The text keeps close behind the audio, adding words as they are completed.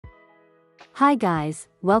Hi guys,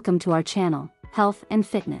 welcome to our channel, Health and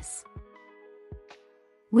Fitness.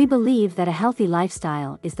 We believe that a healthy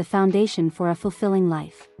lifestyle is the foundation for a fulfilling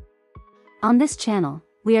life. On this channel,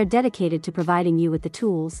 we are dedicated to providing you with the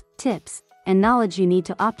tools, tips, and knowledge you need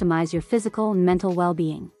to optimize your physical and mental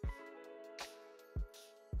well-being.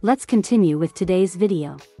 Let's continue with today's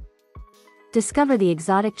video. Discover the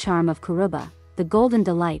exotic charm of Curuba, the golden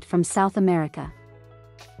delight from South America.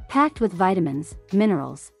 Packed with vitamins,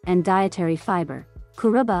 minerals, and dietary fiber,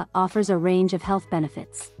 Curuba offers a range of health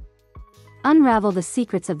benefits. Unravel the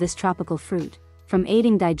secrets of this tropical fruit, from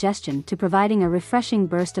aiding digestion to providing a refreshing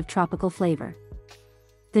burst of tropical flavor.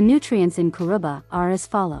 The nutrients in Curuba are as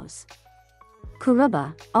follows.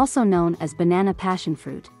 Curuba, also known as banana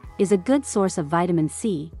passionfruit, is a good source of vitamin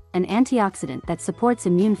C, an antioxidant that supports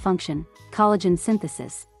immune function, collagen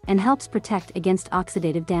synthesis, and helps protect against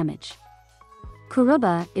oxidative damage.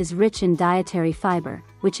 Curuba is rich in dietary fiber,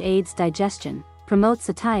 which aids digestion, promotes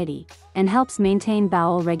satiety, and helps maintain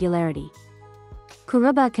bowel regularity.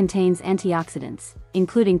 Curuba contains antioxidants,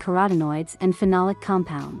 including carotenoids and phenolic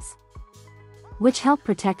compounds, which help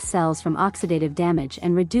protect cells from oxidative damage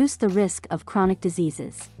and reduce the risk of chronic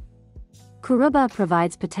diseases. Curuba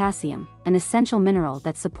provides potassium, an essential mineral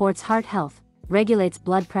that supports heart health, regulates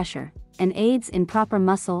blood pressure, and aids in proper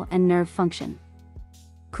muscle and nerve function.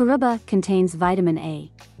 Curuba contains vitamin A,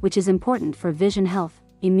 which is important for vision health,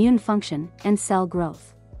 immune function, and cell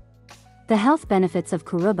growth. The health benefits of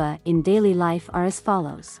Curuba in daily life are as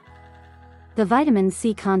follows. The vitamin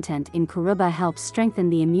C content in Curuba helps strengthen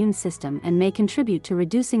the immune system and may contribute to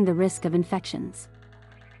reducing the risk of infections.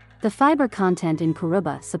 The fiber content in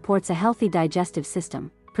Curuba supports a healthy digestive system,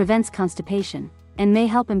 prevents constipation, and may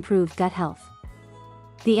help improve gut health.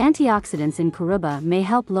 The antioxidants in Curuba may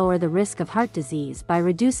help lower the risk of heart disease by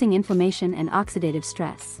reducing inflammation and oxidative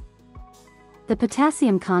stress. The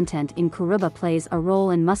potassium content in Curuba plays a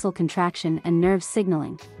role in muscle contraction and nerve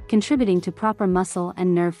signaling, contributing to proper muscle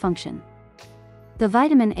and nerve function. The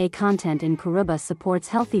vitamin A content in Curuba supports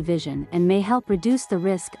healthy vision and may help reduce the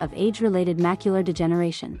risk of age-related macular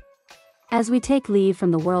degeneration. As we take leave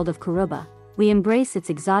from the world of Curuba, we embrace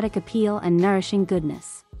its exotic appeal and nourishing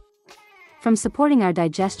goodness. From supporting our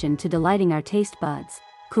digestion to delighting our taste buds,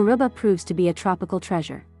 Curuba proves to be a tropical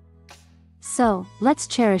treasure. So, let's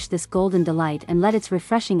cherish this golden delight and let its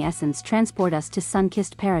refreshing essence transport us to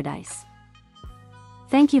sun-kissed paradise.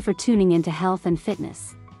 Thank you for tuning into Health and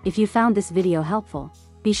Fitness. If you found this video helpful,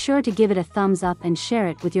 be sure to give it a thumbs up and share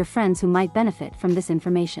it with your friends who might benefit from this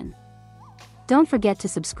information. Don't forget to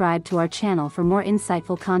subscribe to our channel for more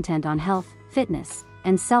insightful content on health, fitness,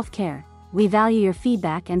 and self-care. We value your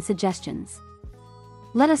feedback and suggestions.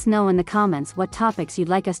 Let us know in the comments what topics you'd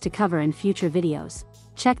like us to cover in future videos.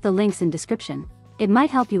 Check the links in description. It might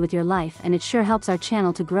help you with your life and it sure helps our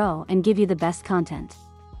channel to grow and give you the best content.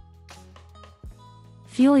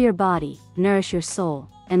 Fuel your body, nourish your soul,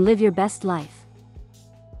 and live your best life.